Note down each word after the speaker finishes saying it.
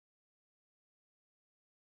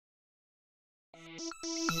Hello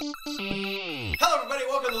everybody,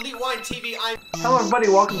 welcome to Elite Wine TV. Hello everybody,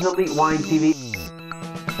 welcome to Elite Wine TV.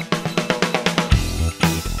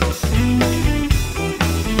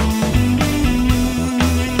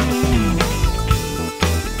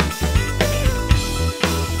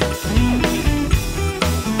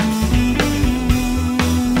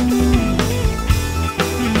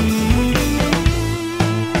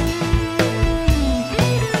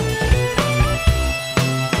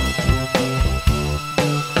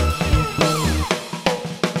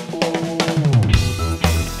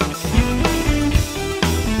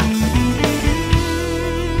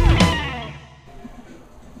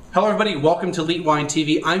 Hello everybody, welcome to Elite Wine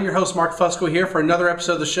TV. I'm your host Mark Fusco here for another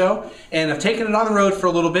episode of the show, and I've taken it on the road for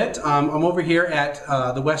a little bit. I'm over here at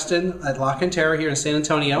the Westin La Cantera here in San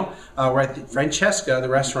Antonio. We're at Francesca, the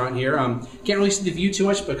restaurant here. Can't really see the view too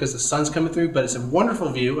much because the sun's coming through, but it's a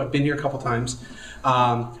wonderful view. I've been here a couple times.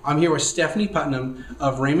 I'm here with Stephanie Putnam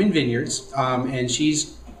of Raymond Vineyards, and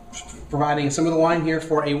she's providing some of the wine here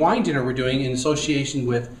for a wine dinner we're doing in association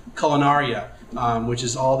with Culinaria, which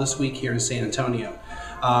is all this week here in San Antonio.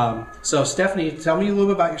 So Stephanie, tell me a little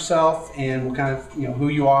bit about yourself and what kind of, who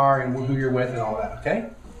you are and who you're with and all that, okay?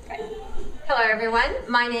 Okay. Hello everyone,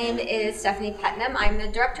 my name is Stephanie Putnam. I'm the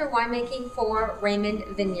Director of Winemaking for Raymond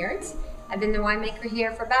Vineyards. I've been the winemaker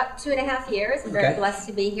here for about 2.5 years. I'm very blessed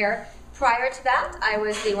to be here. Prior to that, I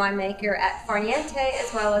was the winemaker at Farniente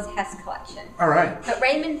as well as Hess Collection. All right. But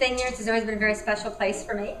Raymond Vineyards has always been a very special place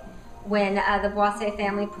for me. When the Boisset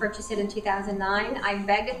family purchased it in 2009, I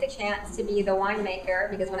begged at the chance to be the winemaker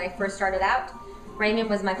because when I first started out, Raymond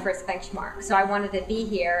was my first benchmark. So I wanted to be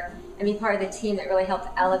here and be part of the team that really helped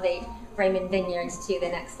elevate Raymond Vineyards to the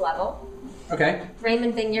next level. Okay.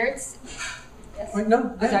 Raymond Vineyards. Yes. Wait,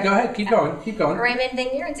 no, go ahead, keep going. Raymond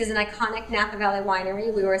Vineyards is an iconic Napa Valley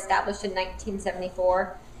winery. We were established in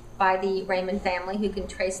 1974 by the Raymond family, who can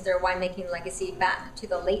trace their winemaking legacy back to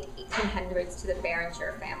the late 1800s to the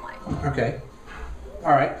Beringer family. Okay.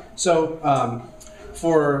 All right. So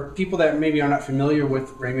for people that maybe are not familiar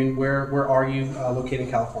with Raymond, where are you located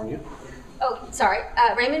in California? Oh, sorry.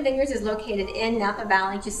 Raymond Vineyards is located in Napa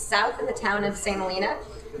Valley, just south of the town of St. Helena.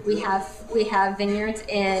 We have vineyards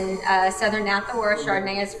in southern Napa, where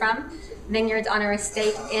Chardonnay is from. Vineyards on our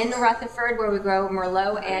estate in Rutherford, where we grow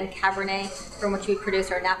Merlot and Cabernet, from which we produce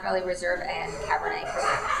our Napa Valley Reserve and Cabernet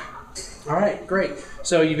products. All right, great.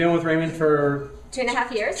 So you've been with Raymond for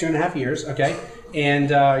 2.5 years. 2.5 years, okay. And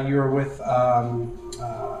you were with,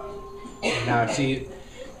 now see,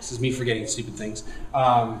 this is me forgetting stupid things.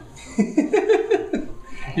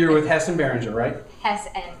 You were with Hess and Beringer, right? Hess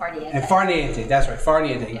and Farniente. And Farniente, that's right,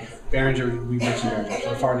 Farniente. Yes. Beringer, we mentioned Beringer,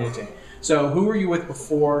 so Farniente. So who were you with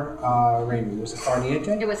before Raymond? Was it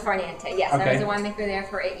Farniente? It was Farniente, yes. Okay. I was a winemaker there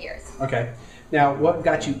for 8 years. Okay. Now, what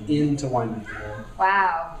got you into winemaking?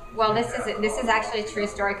 Wow. Well, this is actually a true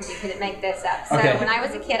story because you couldn't make this up. So when I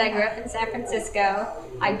was a kid, I grew up in San Francisco.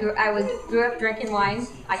 I grew up drinking wine.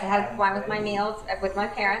 I could have wine with my meals with my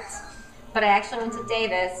parents. But I actually went to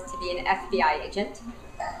Davis to be an FBI agent.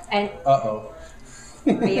 And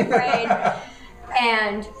be afraid.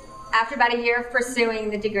 And after about a year of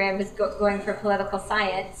pursuing the degree, I was going for political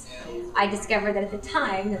science, I discovered that at the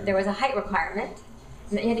time that there was a height requirement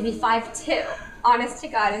and that you had to be 5'2", honest to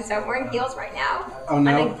God, and so I'm wearing heels right now. Oh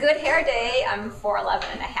no. On a good hair day, I'm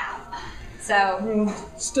 4'11.5". So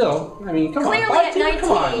still, I mean, come clearly on. At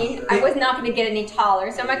 19, I was not going to get any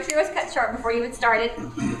taller, so my career was cut short before you even started.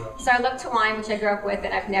 So I looked to wine, which I grew up with,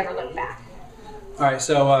 and I've never looked back. All right,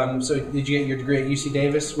 so so did you get your degree at UC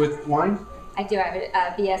Davis with wine? I do. I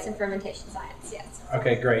have a BS in fermentation science, yes.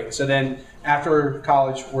 Okay, great. So then after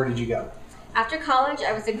college, where did you go? After college,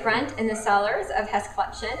 I was a grunt in the cellars of Hess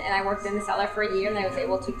Collection, and I worked in the cellar for a year, and I was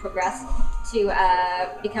able to progress to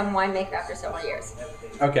become winemaker after several years.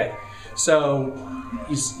 Okay, so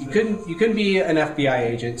you couldn't be an FBI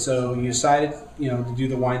agent, so you decided to do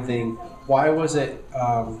the wine thing. Why was it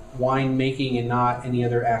wine making and not any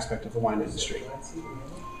other aspect of the wine industry?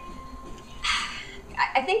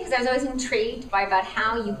 I think because I was always intrigued by about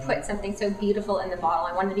how you put something so beautiful in the bottle.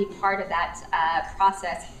 I wanted to be part of that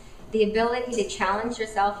process. The ability to challenge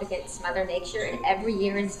yourself against Mother Nature, and every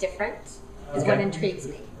year is different, is what intrigues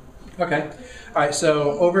me. Okay. All right.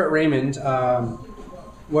 So over at Raymond,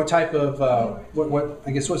 what type of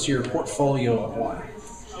what's your portfolio of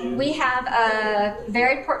wine? We have a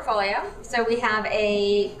varied portfolio. So we have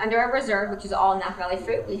under our reserve, which is all Napa Valley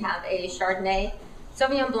fruit. We have a Chardonnay,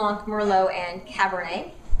 Sauvignon Blanc, Merlot, and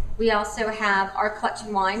Cabernet. We also have our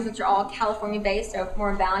collection wines, which are all California-based, so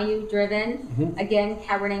more value-driven. Mm-hmm. Again,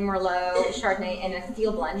 Cabernet, Merlot, Chardonnay, and a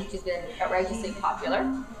field blend, which has been outrageously popular.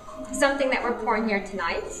 Something that we're pouring here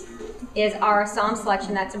tonight is our Somm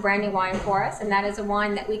selection. That's a brand new wine for us, and that is a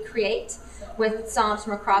wine that we create with Somms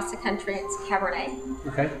from across the country. It's Cabernet.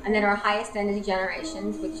 Okay. And then our highest end is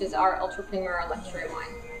Generations, which is our ultra premier luxury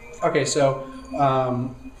wine. Okay, so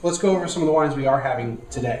let's go over some of the wines we are having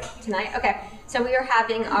today. Tonight? Okay. So we are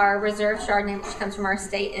having our Reserve Chardonnay, which comes from our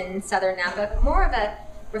estate in southern Napa. More of a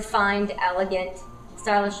refined, elegant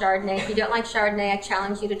style of Chardonnay. If you don't like Chardonnay, I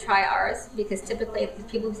challenge you to try ours, because typically the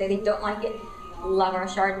people who say they don't like it love our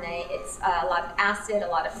Chardonnay. It's a lot of acid, a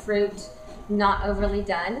lot of fruit, not overly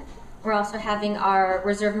done. We're also having our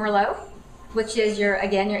Reserve Merlot, which is your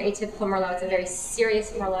atypical Merlot. It's a very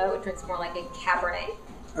serious Merlot. It drinks more like a Cabernet.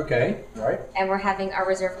 Okay, right. And we're having our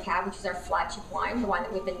Reserve Cab, which is our flagship wine, the one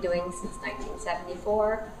that we've been doing since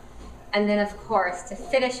 1974. And then, of course, to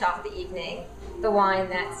finish off the evening, the wine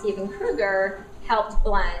that Stephen Krueger helped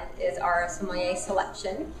blend is our Sommelier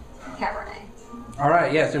Selection Cabernet. All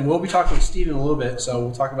right, yes, and we'll be talking with Stephen in a little bit, so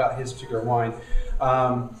we'll talk about his particular wine.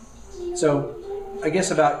 So, I guess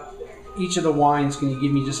about each of the wines, can you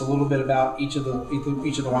give me just a little bit about each of the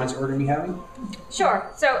wines that we're going to be having?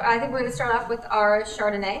 Sure. So I think we're going to start off with our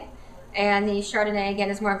Chardonnay. And the Chardonnay, again,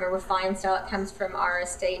 is more of a refined style. It comes from our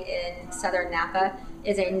estate in southern Napa.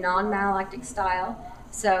 It's a non-malolactic style.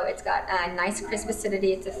 So it's got a nice crisp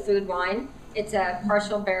acidity. It's a food wine. It's a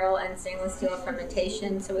partial barrel and stainless steel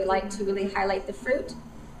fermentation. So we like to really highlight the fruit.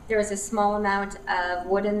 There is a small amount of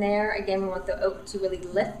wood in there. Again, we want the oak to really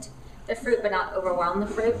lift the fruit but not overwhelm the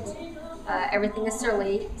fruit. Everything is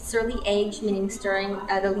surly aged, meaning stirring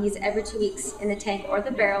the lees every 2 weeks in the tank or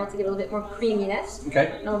the barrel to get a little bit more creaminess,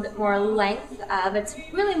 okay, a little bit more length, but it's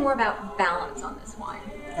really more about balance on this wine.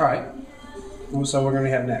 All right. So we're going to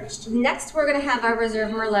have next? Next, we're going to have our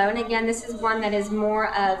Reserve Merlot, and again, this is one that is more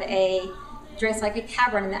of a drinks like a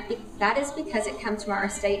Cabernet, and that is because it comes from our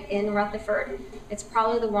estate in Rutherford. It's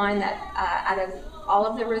probably the wine that, out of all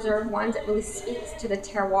of the Reserve wines, it really speaks to the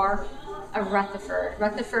terroir of Rutherford.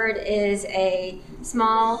 Rutherford is a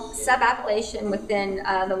small sub-appellation within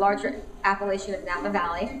the larger appellation of Napa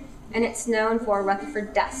Valley, and it's known for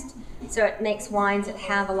Rutherford dust. So it makes wines that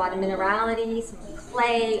have a lot of minerality, some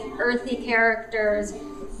clay, earthy characters,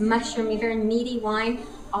 mushroomy, very meaty wine,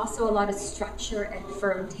 also a lot of structure and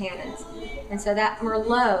firm tannins. And so that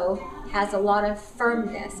Merlot has a lot of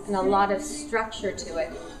firmness and a lot of structure to it.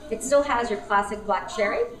 It still has your classic black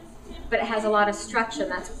sherry, but it has a lot of structure,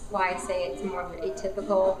 and that's why I say it's more of an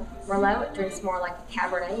atypical Merlot. It drinks more like a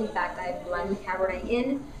Cabernet. In fact, I blend Cabernet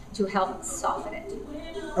in to help soften it.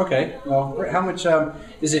 Okay, well, how much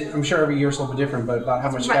is it? I'm sure every year is a little bit different, but about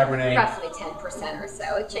how much Cabernet? Roughly 10% or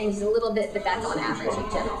so. It changes a little bit, but that's on average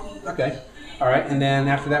in general. Okay, all right, and then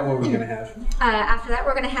after that, what are we going to have? After that,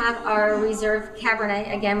 we're going to have our Reserve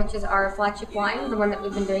Cabernet, again, which is our flagship wine, the one that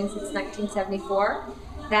we've been doing since 1974.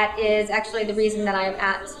 That is actually the reason that I am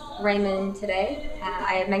at Raymond today.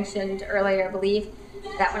 I had mentioned earlier, I believe,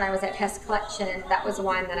 that when I was at Hess Collection, that was the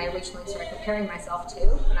wine that I originally started comparing myself to.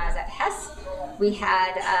 When I was at Hess, we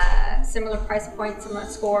had similar price points, similar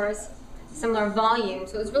scores, similar volume.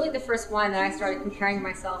 So it was really the first wine that I started comparing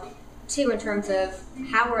myself to in terms of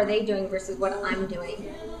how are they doing versus what I'm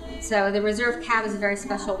doing. So the Reserve Cab is a very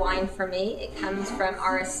special wine for me. It comes from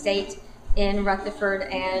our estate in Rutherford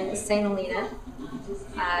and St. Helena.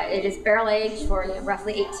 It is barrel aged for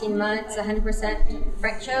roughly 18 months, 100%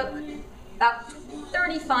 French oak, about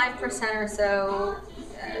 35% or so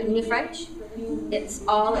New French. It's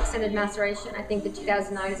all extended maceration. I think the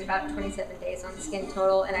 2009 is about 27 days on the skin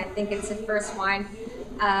total, and I think it's the first wine,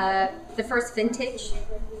 the first vintage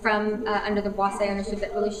from under the Boisset ownership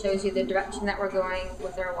that really shows you the direction that we're going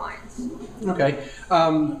with our wines. Okay,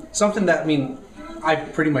 something that, I mean, I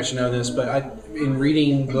pretty much know this, but in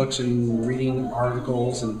reading books and reading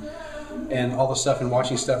articles and all the stuff and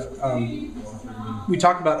watching stuff, we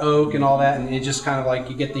talk about oak and all that, and it just kind of like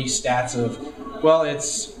you get these stats of, well,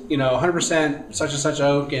 it's 100% such and such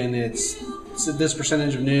oak, and it's this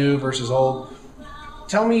percentage of new versus old.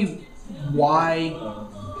 Tell me why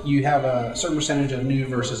you have a certain percentage of new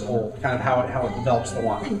versus old, kind of how it develops the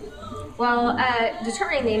wine. Well,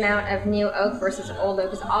 determining the amount of new oak versus old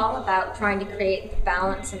oak is all about trying to create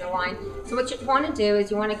balance in the wine. So what you want to do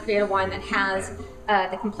is you want to create a wine that has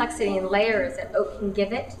the complexity and layers that oak can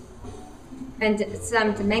give it, and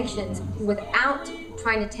some dimensions without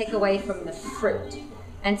trying to take away from the fruit.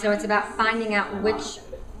 And so it's about finding out which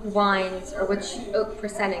wines or which oak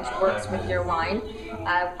percentage works with your wine.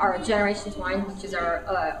 Our Generations wine, which is our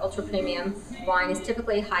ultra premium wine, is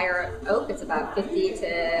typically higher oak. It's about 50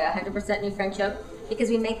 to 100% New French oak, because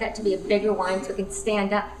we make that to be a bigger wine so it can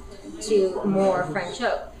stand up to more French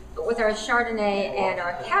oak. But with our Chardonnay and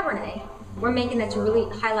our Cabernet, we're making that to really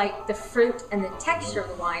highlight the fruit and the texture of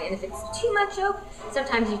the wine. And if it's too much oak,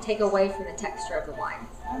 sometimes you take away from the texture of the wine.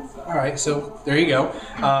 All right, so there you go.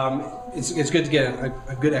 It's good to get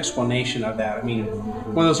a good explanation of that. I mean,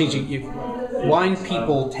 one of those things wine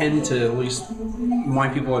people tend to, at least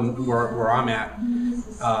wine people where I'm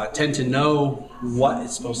at, tend to know what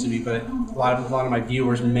it's supposed to be, but a lot of my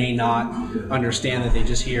viewers may not understand that. They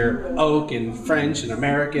just hear oak and French and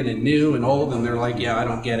American and new and old, and they're like, yeah, I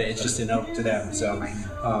don't get it. It's just an oak to them. So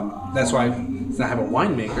that's why if I have a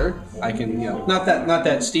winemaker, I can, not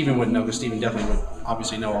that Stephen wouldn't know, because Stephen definitely would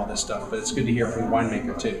obviously know all this stuff, but it's good to hear from a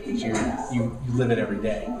winemaker too, because you live it every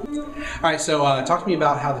day. All right, so talk to me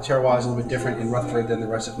about how the terroir is a little bit different in Rutherford than the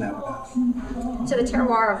rest of Napa. So the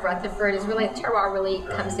terroir of Rutherford is really, terroir really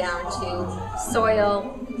comes down to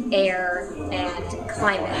soil, air, and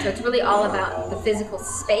climate. So it's really all about the physical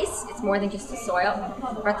space. It's more than just the soil.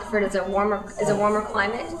 Rutherford is a warmer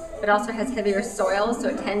climate, but also has heavier soil, so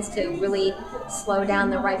it tends to really slow down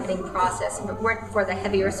the ripening process. If it weren't for the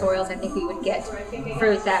heavier soils, I think we would get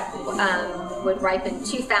fruit that would ripen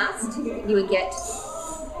too fast. You would get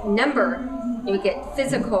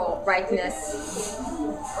physical ripeness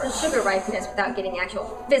or sugar ripeness without getting actual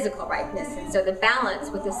physical ripeness. And so the balance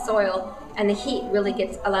with the soil and the heat really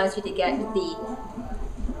allows you to get the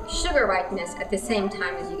sugar ripeness at the same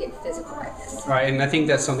time as you get physical ripeness. All right, and I think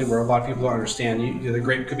that's something where a lot of people don't understand. The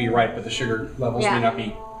grape could be ripe, but the sugar levels may not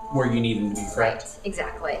be where you need them to be, correct? Right,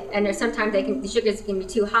 exactly. And sometimes the sugars can be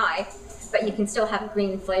too high, but you can still have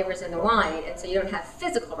green flavors in the wine, and so you don't have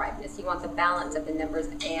physical ripeness. You want the balance of the numbers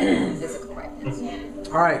and the physical ripeness.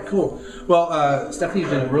 All right, cool. Well, Stephanie, it's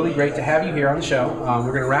been really great to have you here on the show.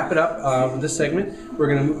 We're going to wrap it up with this segment. We're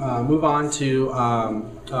going to move on to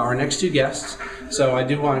our next two guests. So I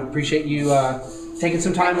do want to appreciate you taking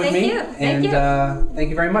some time with me. Thank you. Thank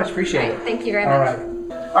you very much. Appreciate it. Thank you very much. All right.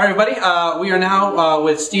 All right, everybody. We are now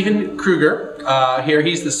with Stephen Krueger. Here,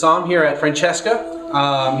 he's the somm here at Francesca.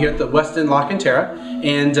 Here at the Westin La Cantera,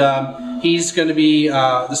 and he's going to be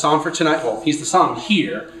the somm for tonight. Well, he's the somm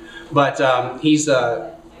here, but he's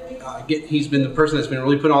been the person that's been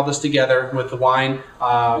really putting all this together with the wine,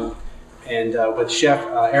 and with Chef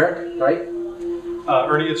Eric, right?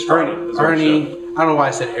 Ernie Estrada. Ernie. I don't know why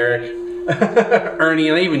I said Eric. Ernie,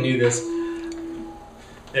 and I even knew this.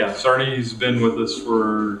 Yeah, so Ernie's been with us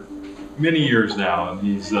for many years now, and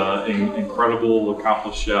he's an incredible,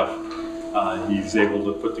 accomplished chef. He's able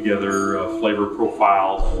to put together flavor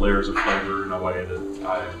profiles and layers of flavor in a way that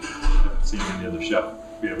I haven't seen any other chef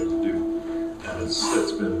be able to do. And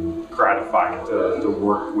it's been gratifying to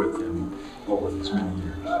work with him over these many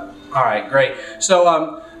years. All right, great.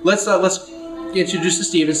 So let's get introduced to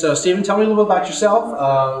Stephen. So Stephen, tell me a little bit about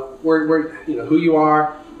yourself. Who you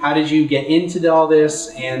are. How did you get into all this,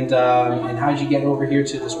 and how did you get over here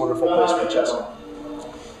to this wonderful place, Francesca?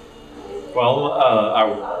 Well,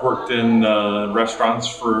 I worked in restaurants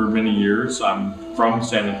for many years. I'm from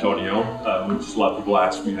San Antonio, which a lot of people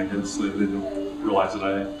ask me. I guess they don't realize that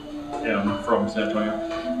I am from San Antonio.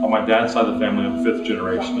 On my dad's side of the family, I'm 5th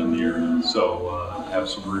generation in the area, so I have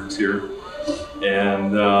some roots here.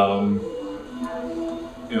 And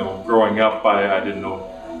growing up, I didn't know,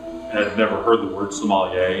 had never heard the word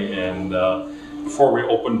sommelier. And before we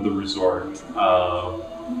opened the resort,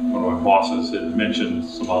 one of my bosses had mentioned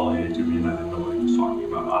sommelier to me, and I didn't know what he was talking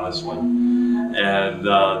about, honestly. And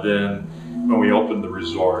then when we opened the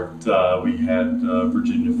resort, we had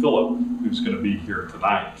Virginia Phillip, who's going to be here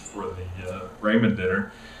tonight for the Raymond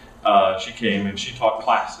Dinner. She came and she taught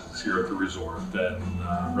classes here at the resort,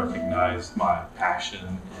 and recognized my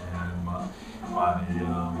passion and my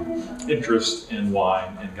interest in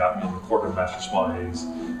wine, and got me in the Court of Master Sommelier's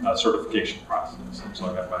certification process. And so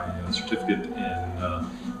I got my certificate in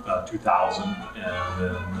 2000, and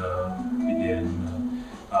then began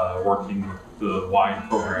working with the wine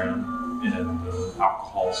program and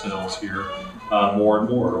alcohol sales here more and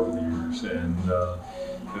more over the years, and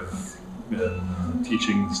have been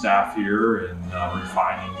teaching the staff here and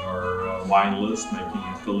refining our wine list, making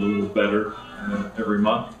it a little better every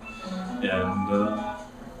month, and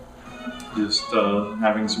just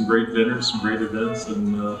having some great dinners, some great events,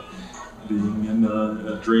 and being in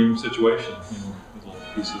a dream situation, a little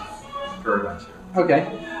piece of paradise here. Okay.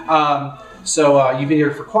 So you've been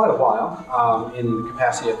here for quite a while in the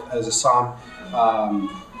capacity as a somm.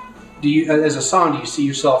 Do you see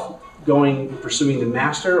yourself pursuing the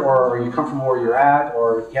master, or are you comfortable where you're at,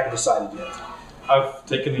 or you haven't decided yet? I've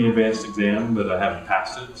taken the advanced exam, but I haven't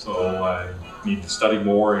passed it, so I need to study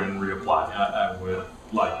more and reapply. I would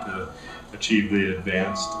like to achieve the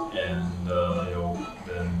advanced, and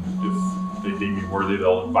then if they deem me worthy,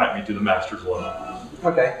 they'll invite me to the master's level.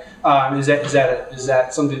 Okay. Is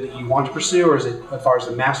that something that you want to pursue, or is it as far as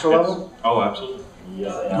the master level? Oh, absolutely.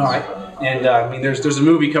 All right, and I mean, there's a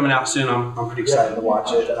movie coming out soon. I'm pretty excited to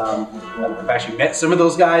watch it. I've actually met some of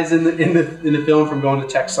those guys in the film from going to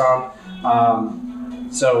Texom.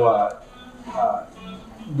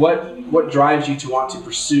 What drives you to want to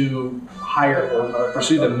pursue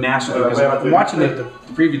pursue the master? Because I'm watching the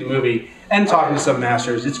preview of the movie and talking to some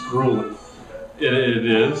masters, it's grueling. It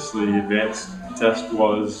is. The advanced test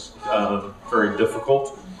was very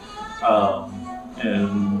difficult,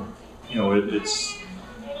 and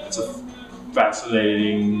it's a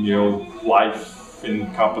fascinating, life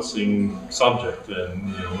encompassing subject,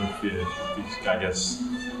 and if you I guess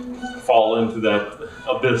fall into that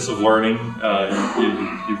abyss of learning,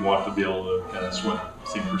 you want to be able to kind of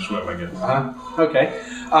sink or swim, I guess. Okay,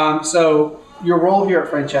 so your role here at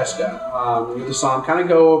Francesca, you're the somm. Kind of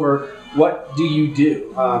go over what do you do?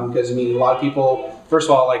 Because I mean, a lot of people. First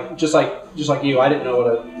of all, just like you, I didn't know what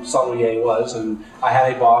a sommelier was, and I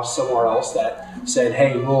had a boss somewhere else that said,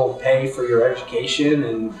 "Hey, we'll pay for your education,"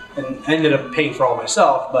 and I ended up paying for all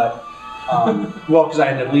myself, but because I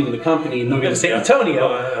ended up leaving the company and moving to San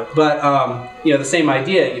Antonio. But the same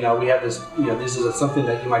idea. We have this. This is something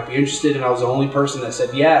that you might be interested in. I was the only person that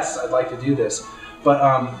said yes, I'd like to do this. But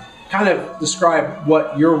kind of describe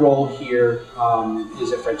what your role here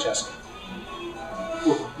is at Francesca.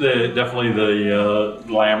 Definitely the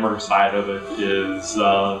glamour side of it is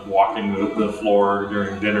walking the floor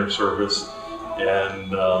during dinner service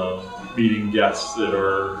and meeting guests that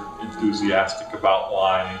are enthusiastic about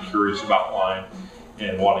wine and curious about wine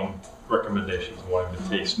and wanting recommendations, wanting to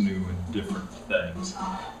taste new and different things.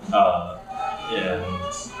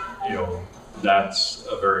 That's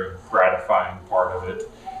a very gratifying part of it.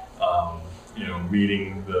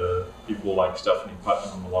 Meeting the people like Stephanie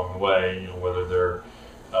Putnam along the way, whether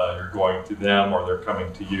you're going to them or they're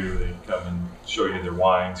coming to you, they come and show you their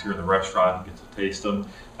wines here in the restaurant and get to taste them.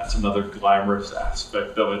 That's another glamorous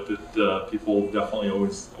aspect of it that people definitely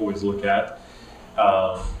always look at.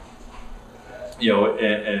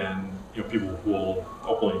 People will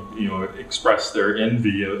openly, express their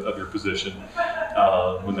envy of your position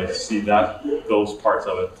when they see those parts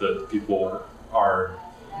of it that people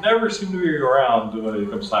never seem to be around when it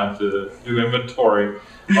comes time to do inventory,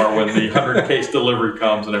 or when the 100-case delivery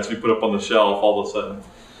comes and has to be put up on the shelf. All of a sudden,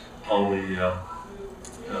 all the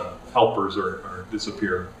helpers are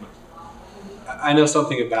disappear. I know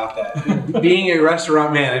something about that. Being a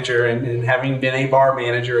restaurant manager and having been a bar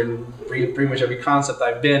manager in pretty much every concept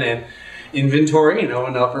I've been in, inventory,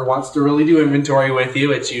 when Upper wants to really do inventory with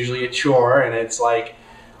you, it's usually a chore, and it's like,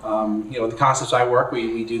 the concepts I work,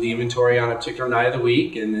 we do the inventory on a particular night of the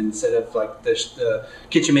week, and instead of like the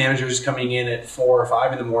kitchen managers coming in at 4 or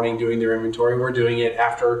 5 in the morning doing their inventory, we're doing it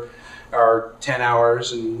after our 10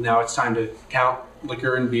 hours, and now it's time to count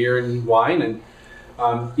liquor and beer and wine. And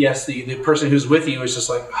yes, the person who's with you is just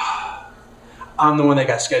like, I'm the one that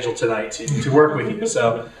got scheduled tonight to work with you.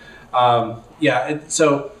 So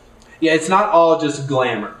it's not all just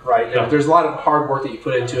glamour, right? No. There's a lot of hard work that you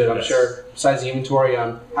put into it, I'm Yes. sure, besides the inventory.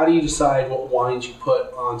 How do you decide what wines you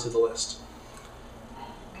put onto the list?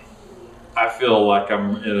 I feel like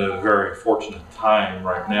I'm in a very fortunate time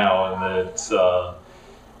right now, and that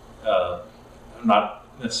I'm not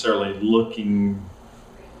necessarily looking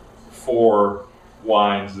for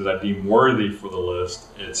wines that I deem worthy for the list.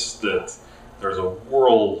 It's that there's a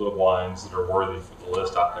world of wines that are worthy for the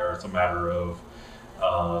list out there. It's a matter of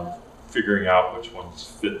figuring out which ones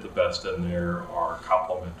fit the best in there, or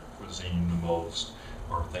complement the cuisine the most,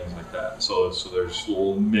 or things like that. So there's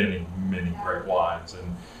many great wines,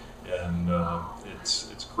 and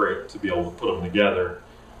it's great to be able to put them together.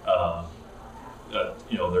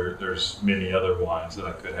 There's many other wines that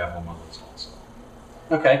I could have on my list also.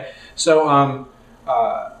 Okay, so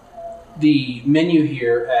the menu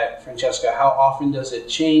here at Francesca, how often does it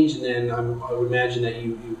change? And then I would imagine that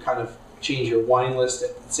you kind of change your wine list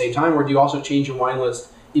at the same time, or do you also change your wine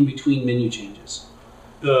list in between menu changes?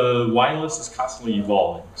 The wine list is constantly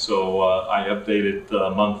evolving, so I update it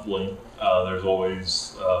monthly. There's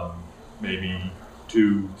always maybe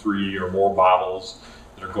 2, 3, or more bottles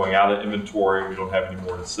that are going out of inventory. We don't have any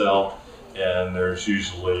more to sell, and there's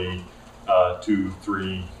usually 2,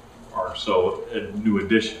 3 or so new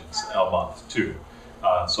additions a month too.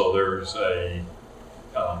 So there's a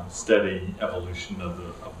steady evolution of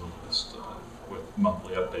the list with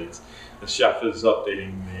monthly updates. The chef is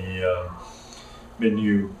updating the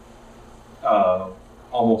menu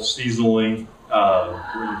almost seasonally.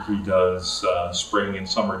 He does spring and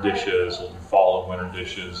summer dishes, he'll do fall and winter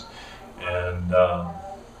dishes, and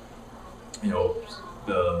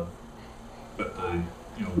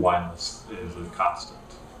wine list is a constant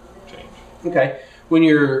change. Okay, when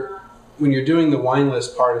you're doing the wine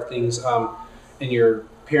list part of things, and you're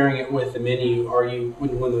pairing it with the menu, are you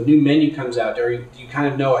when the new menu comes out, do you kind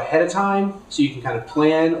of know ahead of time so you can kind of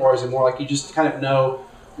plan, or is it more like you just kind of know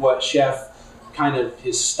what chef kind of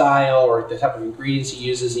his style or the type of ingredients he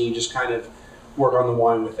uses, and you just kind of work on the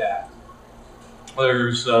wine with that?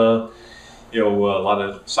 There's a lot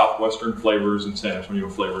of southwestern flavors and San Antonio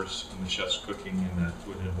flavors in the chef's cooking, and that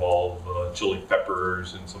would involve chili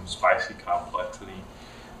peppers and some spicy complexity.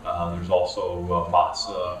 There's also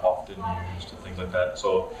masa often used and things like that.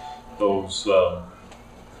 So those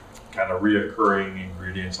kind of reoccurring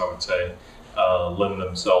ingredients, I would say, lend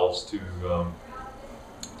themselves to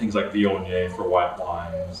things like Viognier for white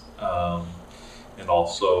wines, and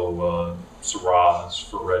also Syrahs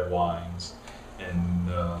for red wines.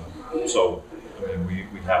 And so, I mean,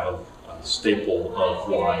 we have a staple of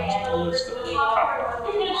wines on the list that will top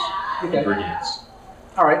on those ingredients.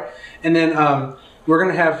 All right. And then we're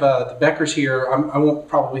going to have the Beckers here. I won't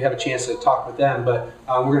probably have a chance to talk with them, but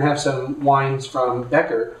we're going to have some wines from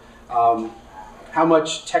Becker. How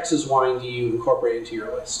much Texas wine do you incorporate into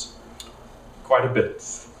your list? Quite a bit.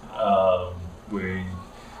 We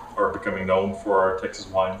are becoming known for our Texas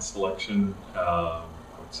wine selection. I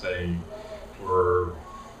would say we're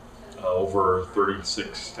over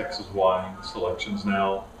 36 Texas wine selections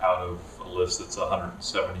now out of a list that's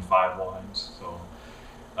 175 wines. So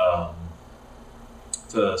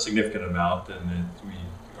it's a significant amount, and we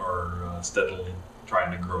are steadily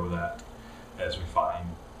trying to grow that as we find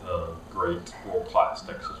great world-class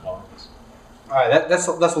Texas wines. All right, that's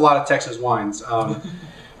a lot of Texas wines.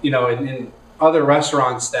 In other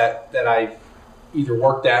restaurants that I've either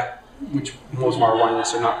worked at, which most of our wine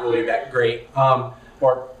lists are not really that great,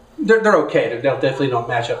 or they're okay. They definitely don't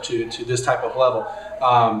match up to this type of level.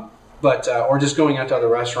 Or just going out to other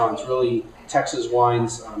restaurants, really Texas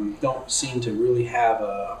wines don't seem to really have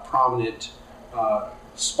a prominent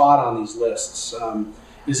spot on these lists.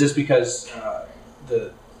 Is this because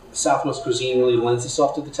the Southwest cuisine really lends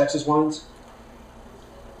itself to the Texas wines?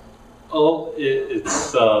 Well,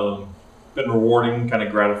 it's been rewarding, kind of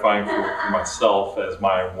gratifying for myself as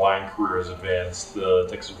my wine career has advanced. The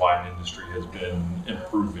Texas wine industry has been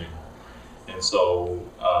improving, and so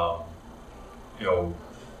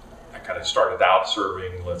I kind of started out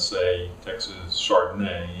serving, let's say, Texas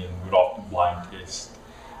Chardonnay, and would often blind taste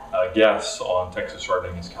guests on Texas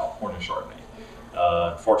Chardonnay as California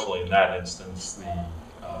Chardonnay. Unfortunately, in that instance, the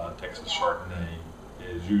Texas Chardonnay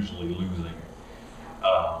is usually losing.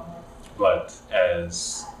 But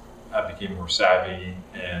as I became more savvy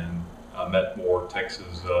and met more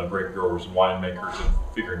Texas grape growers and winemakers, and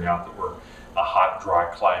figuring out that we're a hot, dry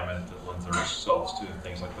climate that lends ourselves to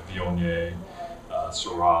things like the Viognier,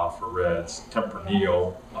 Syrah for reds,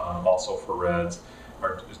 Tempranillo also for reds,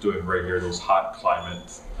 is doing great here. Those hot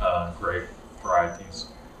climate grape varieties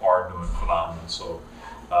are doing phenomenal. So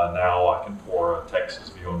now I can pour a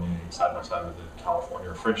Texas Viognier side by side with the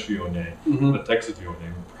California or French Viognier. Mm-hmm. The Texas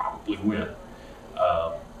Viognier would probably win.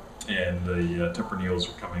 And the Tempranillos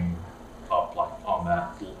are coming up like on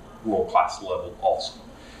that world-class level also.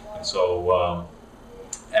 And so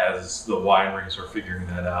as the wineries are figuring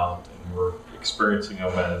that out and we're experiencing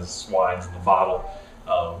them as wines in the bottle,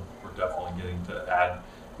 we're definitely getting to add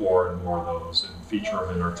more and more of those and feature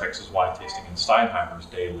them in our Texas wine tasting in Steinheimers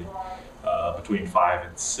daily. Between 5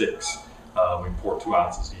 and 6, we pour 2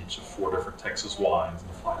 ounces each of 4 different Texas wines, and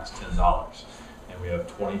the flight is $10. And we have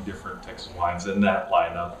 20 different Texas wines in that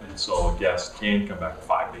lineup, and so a guest can come back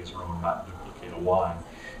 5 days in a row and not duplicate a wine,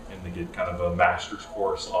 and they get kind of a master's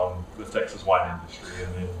course on the Texas wine industry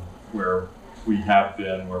and then where we have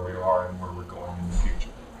been, where we are, and where we're going in the future.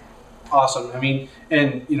 Awesome. I mean,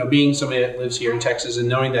 and being somebody that lives here in Texas and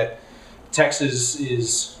knowing that Texas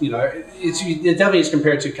is, it definitely is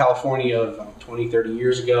compared to California of 20, 30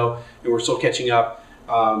 years ago, and we're still catching up.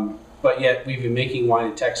 But yet we've been making wine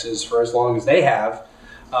in Texas for as long as they have.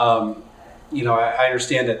 I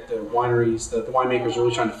understand that the wineries, the winemakers are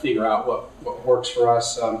really trying to figure out what works for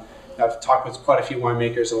us. I've talked with quite a few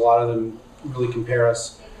winemakers, and a lot of them really compare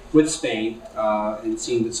us with Spain, and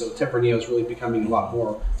seeing that so Tempranillo is really becoming a lot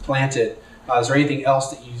more planted. Is there anything else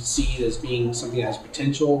that you see as being something that has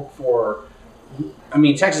potential for? I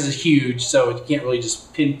mean, Texas is huge, so you can't really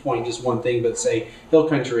just pinpoint just one thing. But say Hill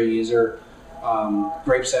Country, is there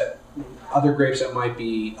other grapes that might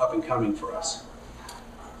be up and coming for us?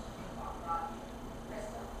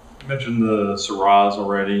 You mentioned the Syrahs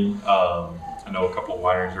already. I know a couple of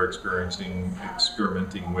wineries are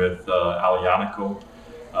experimenting with Aglianico,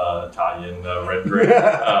 Italian red grape.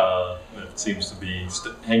 seems to be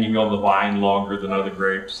hanging on the vine longer than other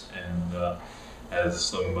grapes, and has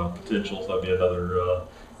some potential. That'd be another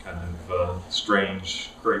kind of strange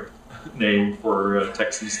grape name for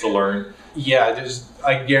Texans to learn. Yeah,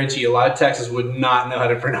 I guarantee you a lot of Texans would not know how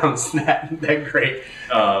to pronounce that grape.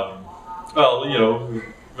 Well, you know,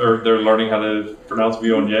 they're learning how to pronounce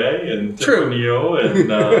Viognier and Tempranillo and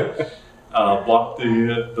Blanc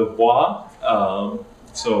de Bois,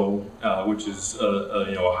 which is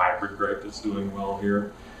a hybrid grape that's doing well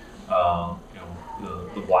here.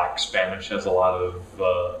 The black Spanish has a lot of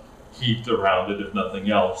heat around it, if nothing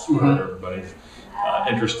else, where everybody's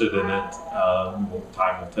interested in it.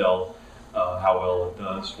 Time will tell how well it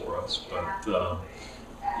does for us, but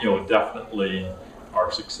definitely our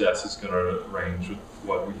success is going to range with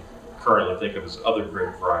what we currently think of as other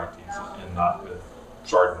grape varieties, and not with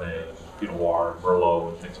Chardonnay, Pinot Noir,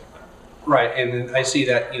 Merlot, and things like that. Right, and then I see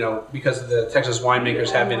that because the Texas winemakers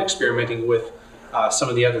have been experimenting with some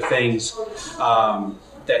of the other things that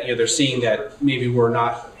they're seeing that maybe we're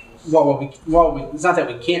not. It's not that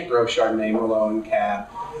we can't grow Chardonnay, Merlot, and Cab.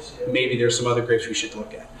 Maybe there's some other grapes we should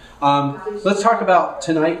look at. Let's talk about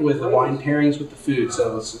tonight with the wine pairings with the food.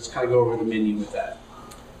 So let's kind of go over the menu with that.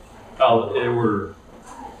 We're,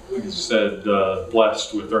 like I said,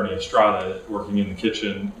 blessed with Ernie Estrada working in the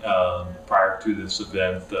kitchen prior to this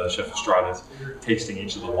event. Chef Estrada's tasting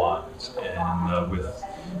each of the wines, and with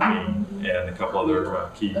me and a couple other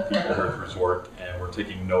key people here at the resort, and we're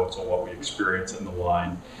taking notes on what we experience in the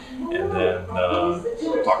wine, and then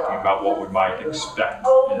talking about what we might expect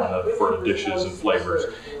for the dishes and flavors.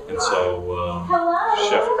 And so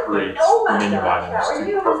Chef creates menu items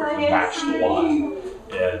to perfectly match the wine.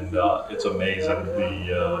 And it's amazing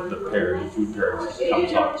the food pairings that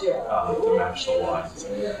comes up to match the wines,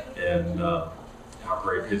 and how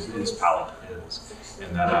great his palate is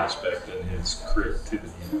in that aspect, and his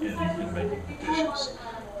creativity in making the dishes.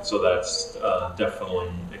 So that's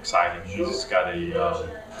definitely exciting. He's got a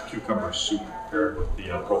cucumber soup paired with the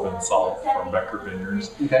Provençal from Becker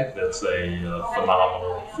Vineyards. Okay. That's a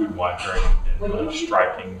phenomenal food wine pairing, and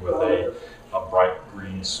striking with a bright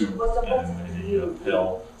green soup and a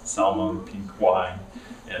pale salmon pink wine.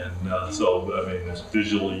 And so, I mean, it's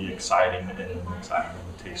visually exciting and exciting in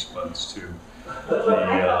the taste buds too.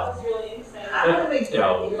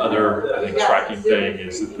 Other I think striking thing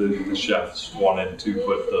is that the chefs wanted to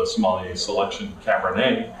put the Sommelier selection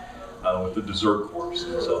Cabernet with the dessert course,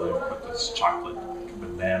 and so they put this chocolate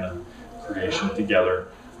banana creation together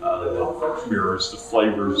that mirrors the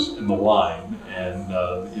flavors in the wine, and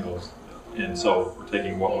so we're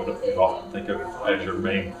taking what we often think of as your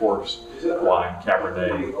main course wine,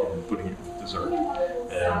 Cabernet, and putting it with dessert.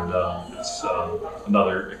 And it's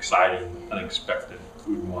another exciting, unexpected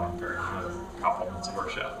food and wine pairing, compliments of our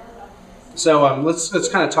chef. So let's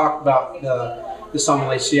kind of talk about the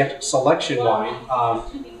Sommelier selection wine.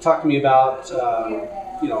 Talk to me about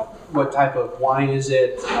what type of wine is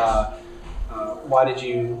it? Why did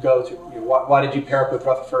you go to? Why did you pair up with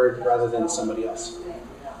Rutherford rather than somebody else?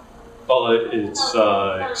 Well, it's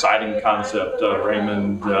an exciting concept.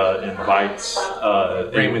 Raymond invites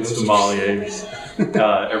sommeliers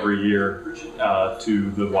every year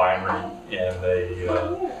to the winery, and they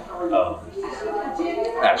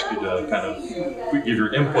ask you to kind of give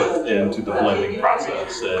your input into the blending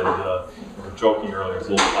process. And we were joking earlier, it's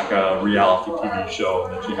a little like a reality TV show,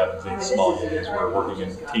 and that you have these sommeliers who are working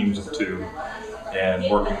in teams of two and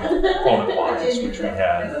working with component wines, which we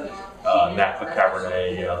had. Napa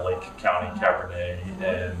Cabernet, Lake County Cabernet,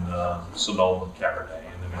 and Sonoma Cabernet.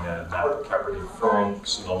 And then we had Napa Cabernet Franc,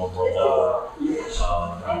 Sonoma Merlot,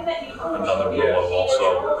 another Merlot also.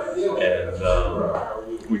 And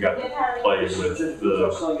we got to play with the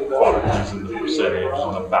quantities and the percentage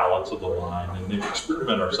and the balance of the wine, and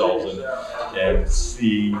experiment ourselves and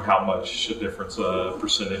see how much a difference a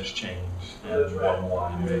percentage change and one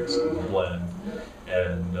wine makes in the blend.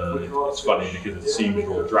 And it's funny because it seems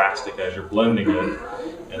real drastic as you're blending it,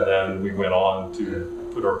 and then we went on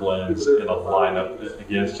to put our blends in a lineup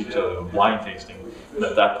against each other in blind tasting, and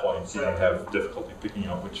at that point you have difficulty picking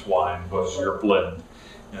out which wine was your blend,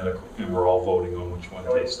 and we're all voting on which one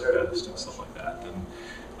tastes the best and stuff like that. And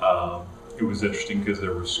it was interesting because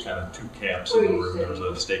there was kind of two camps in the room. There was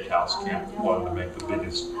a steakhouse camp that wanted to make the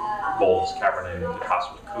biggest, boldest Cabernet that they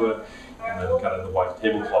possibly could, and then kind of the white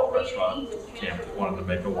tablecloth restaurant camp that wanted to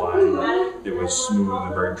make a wine that was smooth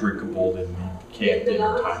and very drinkable, didn't need camped in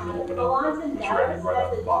time to open up, it was ready right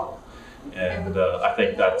out of the bottle. And I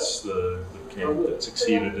think that's the camp that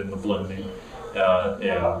succeeded in the blending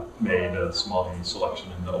and made a Sommelier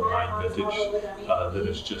selection in the 09 vintage that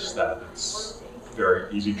is just that. It's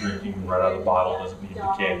very easy drinking right out of the bottle, doesn't need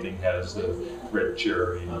decanting, has the red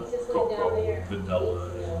cherry, cocoa,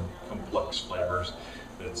 vanilla, and complex flavors.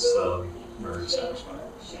 It's very satisfying.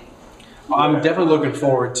 I'm definitely looking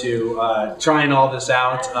forward to trying all this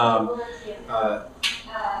out.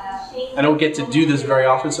 I don't get to do this very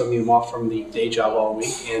often, so I'm off from the day job all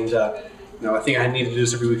week, and I think I need to do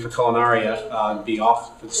this every week for Culinaria, be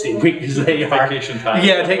off for the same week as they are. Vacation time.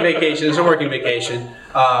 Yeah, take vacation. It's a working vacation.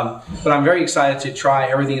 But I'm very excited to try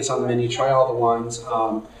everything that's on the menu, try all the wines,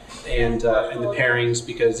 and the pairings,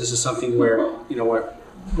 because this is something where,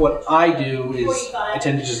 what I do is I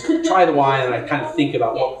tend to just try the wine and I kind of think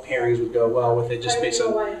about what pairings would go well with it, just based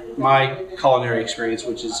on my culinary experience,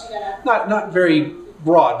 which is not very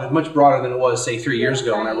broad, but much broader than it was, say, 3 years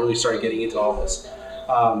ago when I really started getting into all this.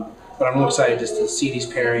 But I'm really excited just to see these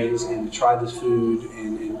pairings and to try this food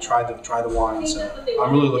and try the wine. So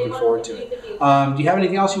I'm really looking forward to it. Do you have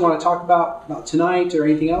anything else you want to talk about tonight, or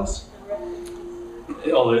anything else?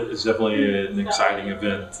 Well, it's definitely an exciting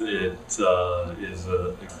event. It is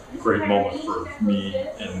a great moment for me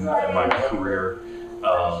in my career,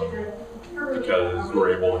 because we're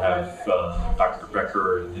able to have Dr.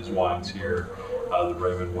 Becker and his wines here, the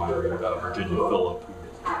Raymond Winery, Virginia Phillip,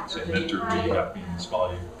 who mentored me, got me in the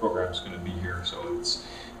sommelier program, is going to be here. So it's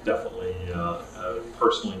definitely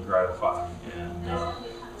personally gratifying, and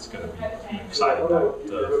it's going to be an exciting night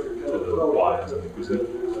to the wines and the cuisine.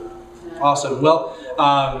 Awesome. Well,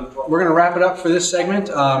 we're going to wrap it up for this segment.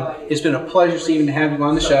 It's been a pleasure, Stephen, to have you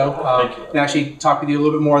on the show. Thank you. And actually talk with you a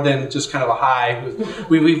little bit more than just kind of a hi.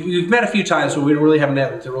 We've met a few times, but we really haven't been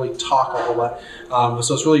able to really talk a whole lot.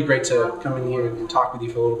 So it's really great to come in here and talk with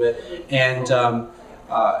you for a little bit. And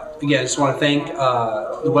again, I just want to thank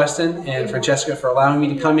the Westin and Francesca for allowing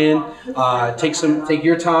me to come in, take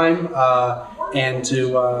your time, and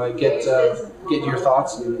to get your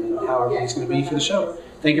thoughts and how everything's going to be for the show.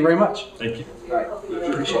 Thank you very much. Thank you. All right,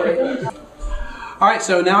 appreciate it. All right,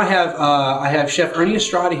 so now I have Chef Ernie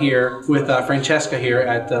Estrada here with Francesca here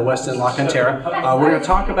at Westin La Cantera. We're going to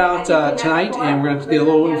talk about tonight, and we're going to get a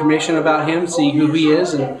little information about him, see who he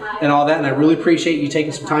is, and all that. And I really appreciate you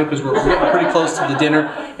taking some time, because we're getting pretty close to the dinner,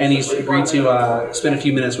 and he's agreed to spend a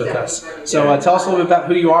few minutes with us. So tell us a little bit about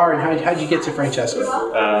who you are and how did you get to Francesca?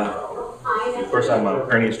 Of course, I'm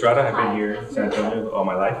Ernie Estrada. I've been here in San Antonio all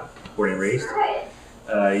my life, born and raised.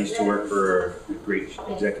 I used to work for a great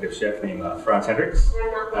executive chef named Franz Hendricks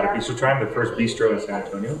out of Bistro Time, the first bistro in San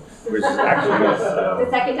Antonio, which is actually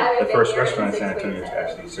the first restaurant in San Antonio to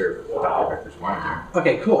actually serve Dr. Becker's wine here.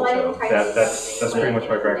 Okay, cool. So that's pretty much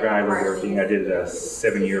my background. I learned everything. I did a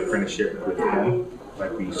 7-year apprenticeship with him,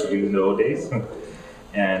 like we used to do in the old days.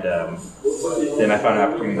 And then I found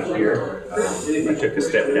an opportunity here. I took a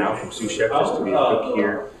step down from sous chef just to be a cook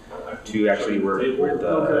here, to actually work with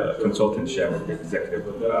a consultant chef, executive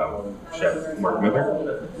chef Mark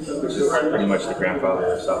Miller, which is pretty much the grandfather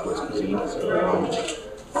of Southwest cuisine. So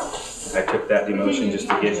I took that demotion just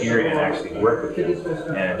to get here and actually work with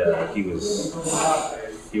him, and he was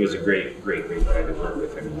a great guy to work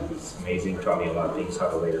with. I mean, he was amazing. Taught me a lot of things, how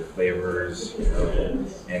to layer flavors, and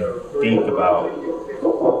think about.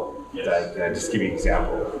 Like, just give you an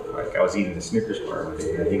example. Like, I was eating the Snickers bar one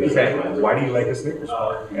day, and he was like, "Why do you like a Snickers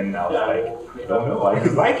bar?" And I was like, "I don't know. I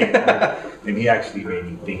just like it." And he actually made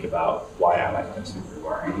me think about why I like that Snickers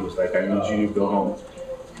bar. And he was like, "I need you to go home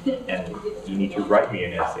and you need to write me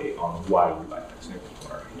an essay on why you like that Snickers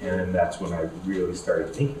bar." And that's when I really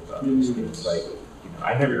started thinking about these things. Like,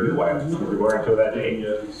 I never knew why I was Snickers bar until that day,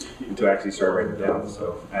 until I actually started writing it down.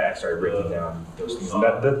 So I started breaking down those things. And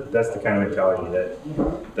that's the kind of mentality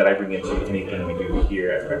that I bring into anything we do here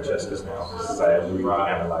at Francesca's now. Is I really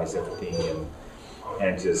analyze everything,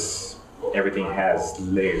 and just everything has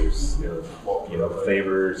layers of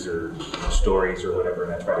flavors or stories or whatever,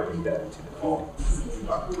 and I try to bring that into the home.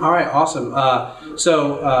 All right, awesome.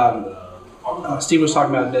 Steve was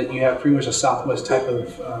talking about that you have pretty much a Southwest type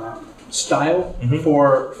of style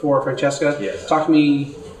for Francesca. Yes. Talk to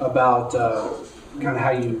me about kind of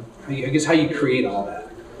how you create all that.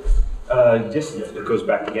 Just it goes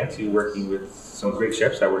back again to working with some great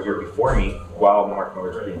chefs that were here before me while Mark Miller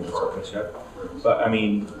was being a consultant chef. But I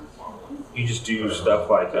mean, you just do stuff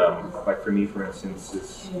like for me, for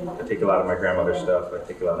instance, I take a lot of my grandmother's stuff. I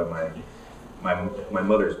take a lot of my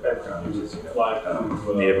mother's background, which is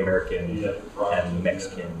Native American and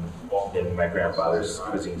Mexican, and my grandfather's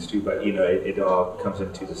cuisines too. But it all comes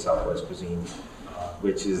into the Southwest cuisine,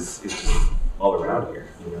 which is just all around here.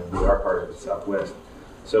 We are part of the Southwest,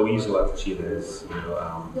 so we use a lot of chiles,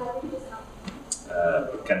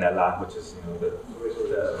 canela, which is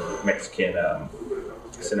the Mexican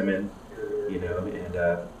cinnamon, and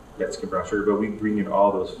Mexican brown sugar, but we bring in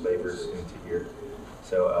all those flavors into here.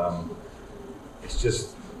 So it's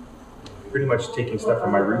just pretty much taking stuff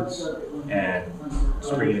from my roots and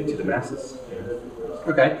just bringing it to the masses.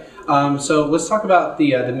 Okay, so let's talk about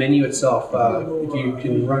the menu itself. If you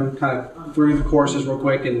can run kind of through the courses real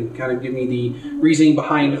quick and kind of give me the reasoning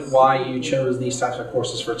behind why you chose these types of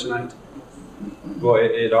courses for tonight. Well,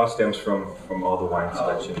 it all stems from all the wine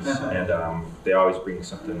selections, and they always bring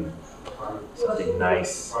something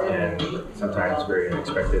nice and sometimes very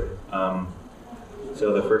unexpected.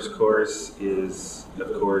 So the first course is,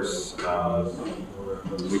 of course,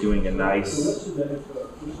 we're doing a nice.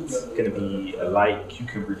 It's going to be a light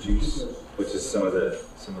cucumber juice, which is some of the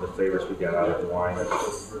flavors we got out of the wine,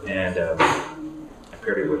 and I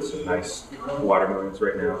paired it with some nice watermelons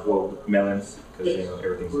right now. Well, melons, because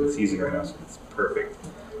everything's in season right now, so it's perfect.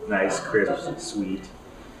 Nice, crisp, sweet,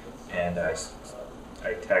 and I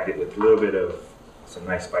tagged it with a little bit of some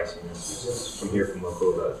nice spiciness from here from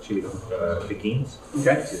local chili piquins, which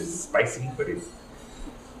is spicy, but it's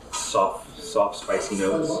soft, spicy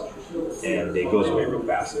notes, and it goes away real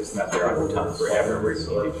fast. So it's not there on your tongue forever where you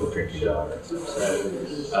need to drink it out.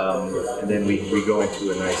 And then we go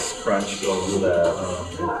into a nice crunch with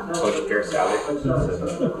poached pear salad,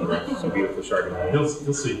 some beautiful Chardonnay.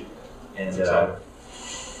 You'll see. And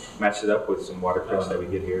match it up with some watercress that we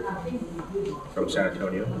get here from San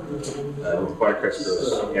Antonio. Watercress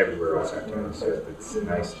grows everywhere in San Antonio, so it's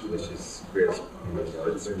nice, delicious, crisp,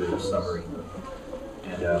 it's really summery.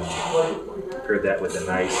 And paired that with a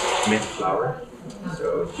nice mint flour,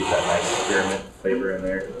 so get that nice spearmint flavor in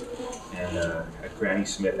there, and a Granny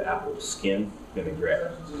Smith apple skin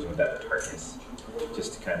vinaigrette with that tartness,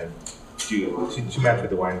 just to kind of to match with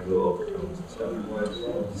the wine with little overtones and stuff.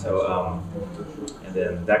 So and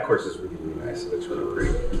then that course is really, really nice. It looks really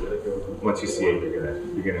pretty. Once you see it,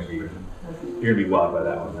 you're gonna be wowed by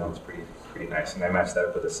that one. That one's pretty nice, and I matched that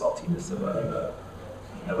up with the saltiness of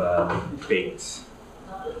a baked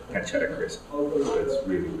kind of cheddar crisp. So it's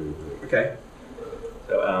really, really, really good. Okay.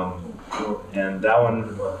 So and that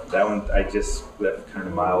one I just left kind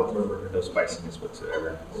of mild, no spiciness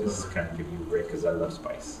whatsoever. Just kind of give you a break because I love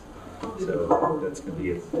spice. So that's gonna be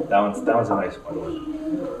it. That one's a nice one.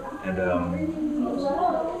 And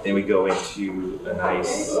then we go into a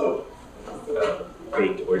nice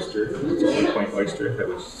baked oyster. It's a 1-point oyster that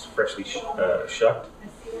was freshly shucked,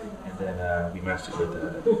 and then we mashed it with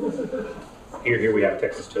here we have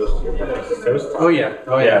Texas toast. You have Texas toast? Oh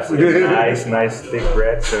yeah. So nice thick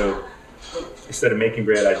bread. So instead of making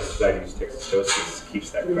bread, I use Texas toast. It keeps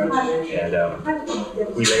that crunch, and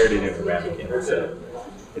we layered it in a ramekin.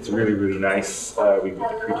 It's really, really nice. We put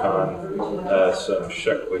the crouton, some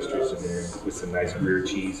shucked oysters in there with some nice Gruyere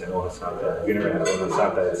cheese and hoja santa. Vinaigrette and hoja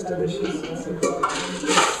santa, it's delicious.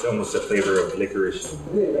 It's almost a flavor of licorice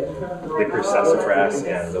sassafras,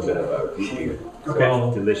 and a little bit of root beer.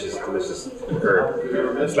 So delicious herb.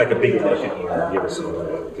 It's like a big Russian here. You ever seen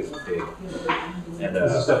one? It's big. And a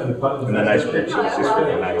nice Gruyere cheese, just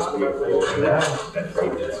really nice, beautiful. And that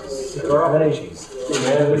fragrance cheese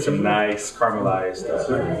with some nice caramelized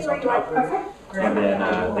onions on top. And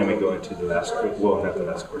then we go into the last course. Well, not the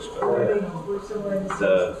last course, but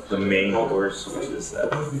the main course, which is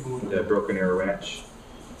the Broken Arrow Ranch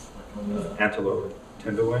antelope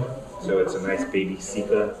tenderloin. So it's a nice baby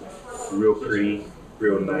sika, real pretty,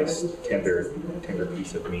 real nice tender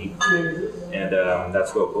piece of meat, and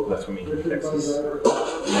that's local. That's from here in Texas. And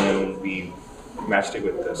then we matched it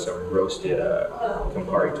with some roasted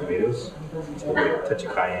Campari tomatoes, a touch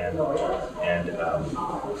of cayenne, and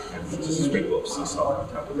just a sprinkle of sea salt on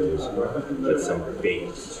top of those, with some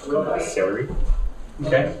baked celery.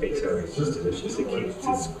 Okay. Baked celery is just delicious. It keeps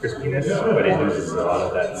its crispiness, but it loses a lot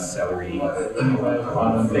of that celery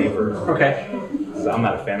flavor. Okay. So I'm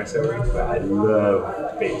not a fan of celery, but I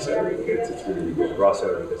love baked celery. It's really good. Raw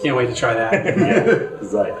celery. Can't wait to try that. Yeah,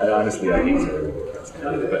 because I honestly hate celery.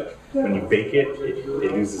 But when you bake it,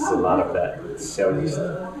 it loses a lot of that celery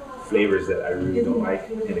flavors that I really don't like,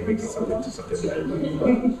 and it makes it into something that I really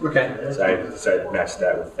love. Okay. So I decided to match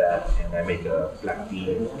that with that, and I make a black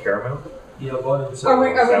bean caramel. So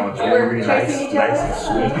that one's really nice and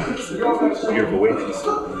sweet. It's a beautiful way to see.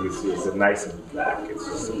 It's nice and black. It's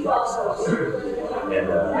just a black sauce. And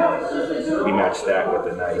we match that with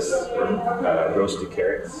a nice roasted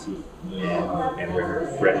carrots and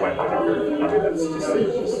red wine vinegar. That's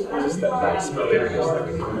just that nice bitterness that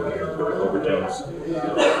we need with overtones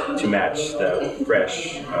to match the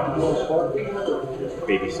fresh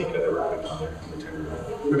baby sika that we're putting on there.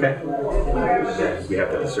 Okay. And then we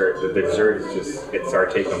have the dessert. The dessert is it's our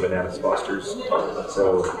take on Bananas Foster's.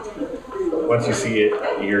 So once you see it,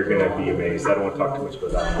 you're gonna be amazed. I don't want to talk too much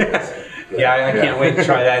about that. Yeah, I can't wait to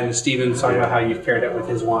try that. And Steven's talking about how you've paired it with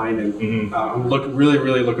his wine, and I'm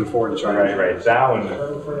really looking forward to trying it. Right. That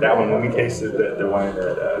one. When we tasted the wine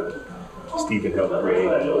that Steven helped create,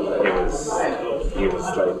 it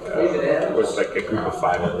was like a group of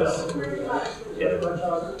 5 of us. And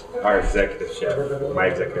our executive chef, my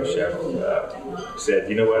executive chef, said,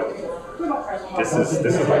 "You know what? This is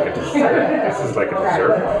like a dessert. This is like a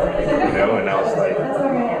dessert, you know." And I was like,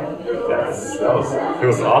 it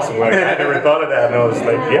was awesome. Like, I never thought of that, and I was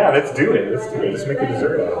like, "Yeah, let's do it. Let's make a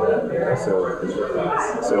dessert out of that." You know?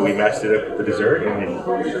 So we matched it up with the dessert, and it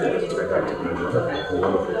turned out to be a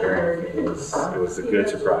wonderful pairing. It was a good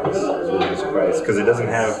surprise. It was a really good surprise because it doesn't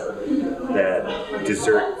have that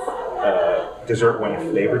dessert wine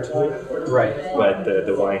flavor to it. Right. But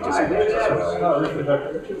the wine just matches well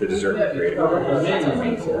with the dessert we created. It's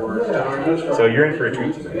amazing. So you're in for a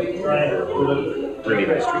treat tonight. Really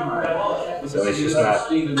nice treat. So it's just not,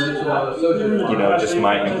 just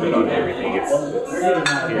my input on everything. It's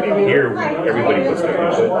here everybody puts their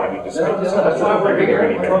input, and we just make something.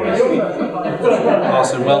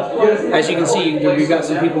 Awesome. Well, as you can see, we've got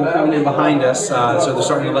some people coming in behind us, so they're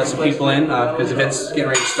starting to let some people in because the event's getting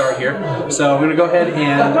ready to start here. So I'm going to go ahead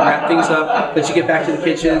and wrap things up, let you get back to the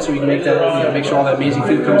kitchen so we can make that, make sure all that amazing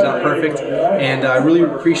food comes out perfect. And I really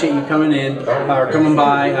appreciate you coming in, or coming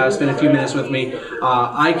by, spend a few minutes with me.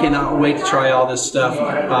 I cannot wait to try all this stuff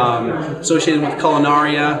associated with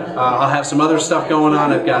Culinaria. I'll have some other stuff going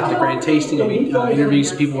on. I've got the grand tasting. I'll be interviewing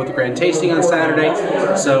some people with the grand tasting on Saturday.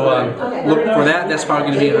 So look for that. That's probably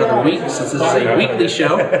going to be another week since this is a weekly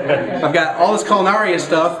show. I've got all this Culinaria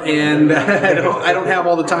stuff, and I don't have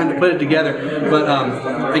all the time to put it together.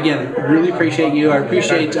 But again, really appreciate you. I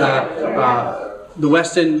appreciate the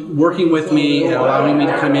Westin working with me and allowing me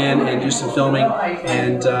to come in and do some filming,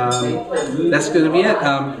 and that's going to be it.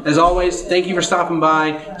 As always, thank you for stopping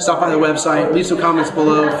by. Stop by the website, leave some comments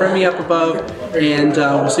below, friend me up above, and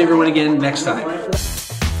we'll see everyone again next time.